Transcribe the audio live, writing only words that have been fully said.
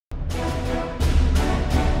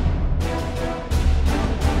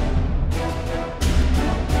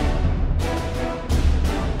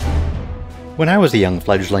When I was a young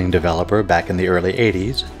fledgling developer back in the early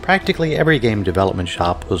 80s, practically every game development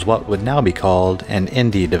shop was what would now be called an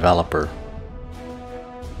indie developer.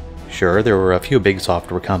 Sure, there were a few big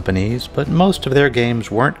software companies, but most of their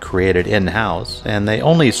games weren't created in-house, and they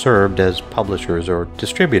only served as publishers or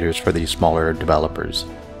distributors for these smaller developers.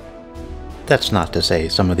 That's not to say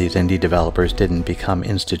some of these indie developers didn't become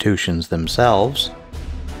institutions themselves.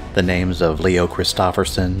 The names of Leo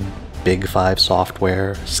Christopherson, Big 5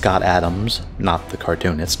 Software, Scott Adams, not the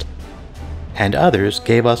cartoonist, and others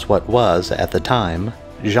gave us what was, at the time,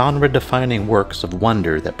 genre-defining works of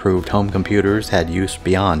wonder that proved home computers had use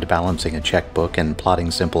beyond balancing a checkbook and plotting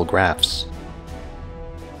simple graphs.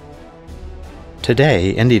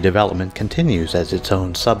 Today, indie development continues as its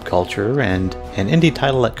own subculture, and an indie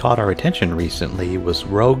title that caught our attention recently was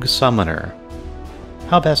Rogue Summoner.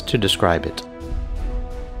 How best to describe it?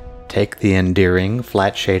 Take the endearing,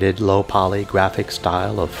 flat-shaded, low-poly graphic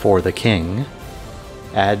style of For the King,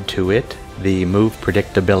 add to it the move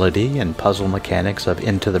predictability and puzzle mechanics of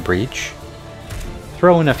Into the Breach,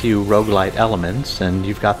 throw in a few roguelite elements, and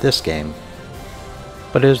you've got this game.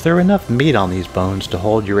 But is there enough meat on these bones to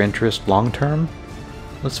hold your interest long-term?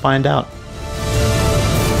 Let's find out.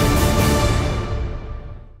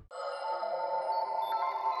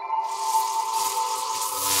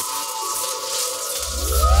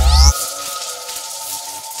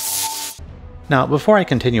 Now, before I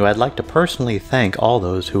continue, I'd like to personally thank all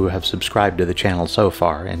those who have subscribed to the channel so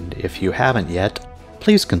far, and if you haven't yet,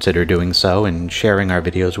 please consider doing so and sharing our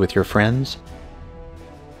videos with your friends.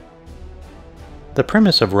 The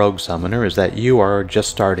premise of Rogue Summoner is that you are just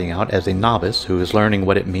starting out as a novice who is learning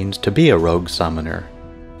what it means to be a rogue summoner.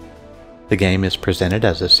 The game is presented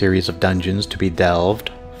as a series of dungeons to be delved,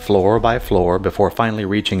 floor by floor, before finally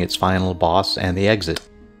reaching its final boss and the exit.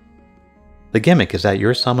 The gimmick is that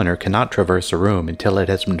your summoner cannot traverse a room until it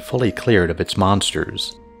has been fully cleared of its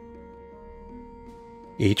monsters.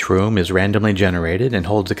 Each room is randomly generated and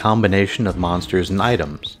holds a combination of monsters and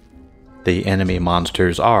items. The enemy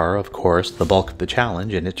monsters are, of course, the bulk of the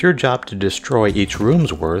challenge, and it's your job to destroy each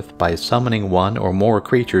room's worth by summoning one or more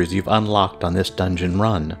creatures you've unlocked on this dungeon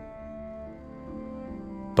run.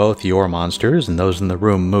 Both your monsters and those in the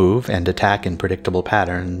room move and attack in predictable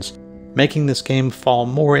patterns, making this game fall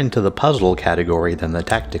more into the puzzle category than the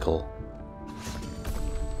tactical.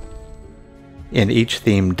 In each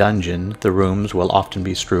themed dungeon, the rooms will often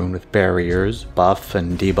be strewn with barriers, buff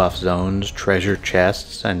and debuff zones, treasure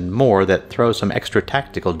chests, and more that throw some extra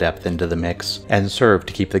tactical depth into the mix and serve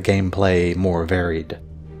to keep the gameplay more varied.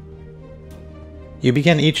 You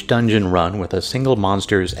begin each dungeon run with a single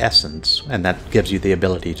monster's essence, and that gives you the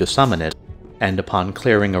ability to summon it. And upon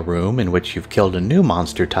clearing a room in which you've killed a new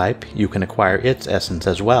monster type, you can acquire its essence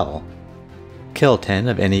as well. Kill 10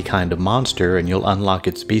 of any kind of monster and you'll unlock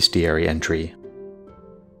its bestiary entry.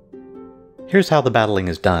 Here's how the battling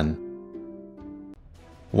is done.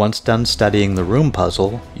 Once done studying the room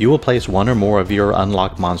puzzle, you will place one or more of your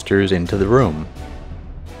unlocked monsters into the room.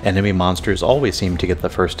 Enemy monsters always seem to get the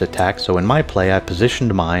first attack, so in my play I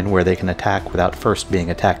positioned mine where they can attack without first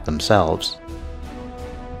being attacked themselves.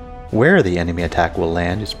 Where the enemy attack will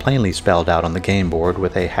land is plainly spelled out on the game board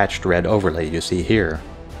with a hatched red overlay you see here.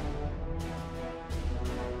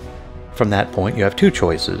 From that point you have two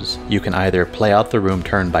choices. You can either play out the room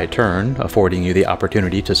turn by turn, affording you the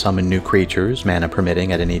opportunity to summon new creatures, mana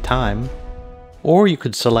permitting at any time, or you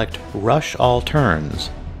could select Rush All Turns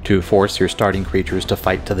to force your starting creatures to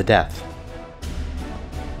fight to the death.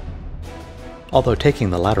 Although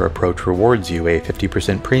taking the latter approach rewards you a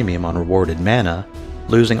 50% premium on rewarded mana,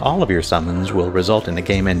 losing all of your summons will result in a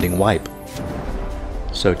game-ending wipe.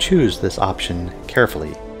 So choose this option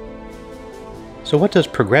carefully. So what does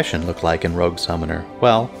progression look like in Rogue Summoner?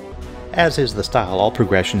 Well, as is the style, all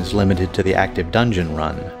progression is limited to the active dungeon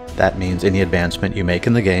run. That means any advancement you make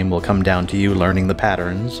in the game will come down to you learning the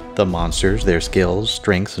patterns, the monsters, their skills,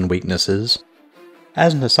 strengths, and weaknesses.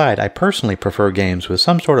 As an aside, I personally prefer games with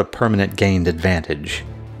some sort of permanent gained advantage.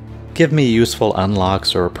 Give me useful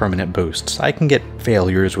unlocks or permanent boosts. I can get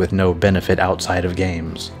failures with no benefit outside of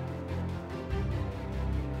games.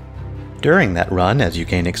 During that run, as you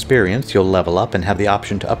gain experience, you'll level up and have the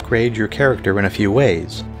option to upgrade your character in a few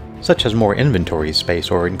ways, such as more inventory space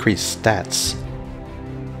or increased stats.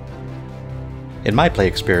 In my play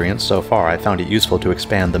experience so far, I found it useful to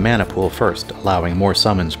expand the mana pool first, allowing more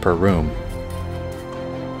summons per room.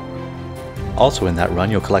 Also in that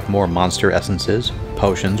run, you'll collect more monster essences,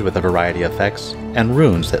 potions with a variety of effects, and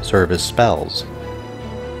runes that serve as spells.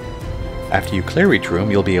 After you clear each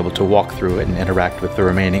room, you'll be able to walk through it and interact with the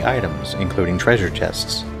remaining items, including treasure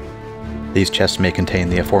chests. These chests may contain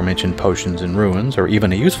the aforementioned potions and runes, or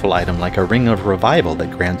even a useful item like a ring of revival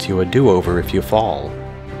that grants you a do-over if you fall,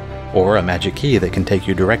 or a magic key that can take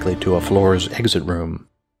you directly to a floor's exit room.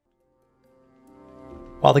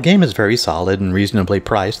 While the game is very solid and reasonably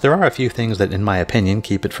priced, there are a few things that in my opinion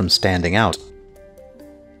keep it from standing out.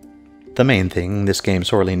 The main thing this game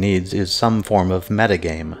sorely needs is some form of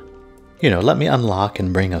metagame. Let me unlock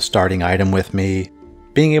and bring a starting item with me.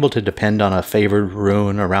 Being able to depend on a favored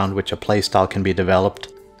rune around which a playstyle can be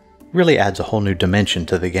developed really adds a whole new dimension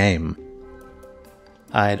to the game.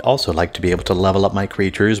 I'd also like to be able to level up my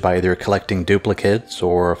creatures by either collecting duplicates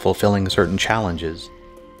or fulfilling certain challenges.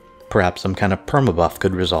 Perhaps some kind of permabuff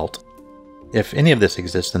could result. If any of this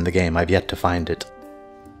exists in the game, I've yet to find it.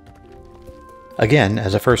 Again,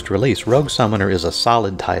 as a first release, Rogue Summoner is a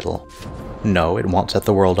solid title. No, it won't set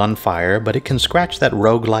the world on fire, but it can scratch that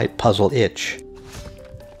roguelite puzzle itch.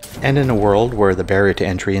 And in a world where the barrier to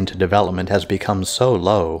entry into development has become so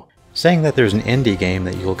low, saying that there's an indie game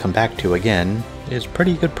that you'll come back to again is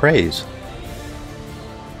pretty good praise.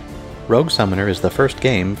 Rogue Summoner is the first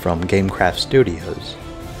game from Gamecraft Studios.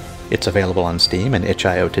 It's available on Steam and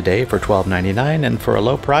itch.io today for $12.99, and for a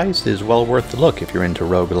low price is well worth the look if you're into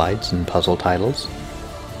roguelites and puzzle titles.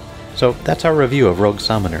 So that's our review of Rogue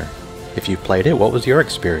Summoner. If you've played it, what was your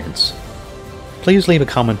experience? Please leave a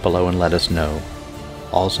comment below and let us know.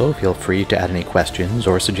 Also, feel free to add any questions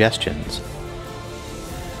or suggestions.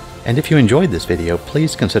 And if you enjoyed this video,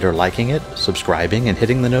 please consider liking it, subscribing, and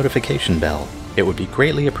hitting the notification bell. It would be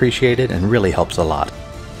greatly appreciated and really helps a lot.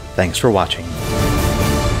 Thanks for watching.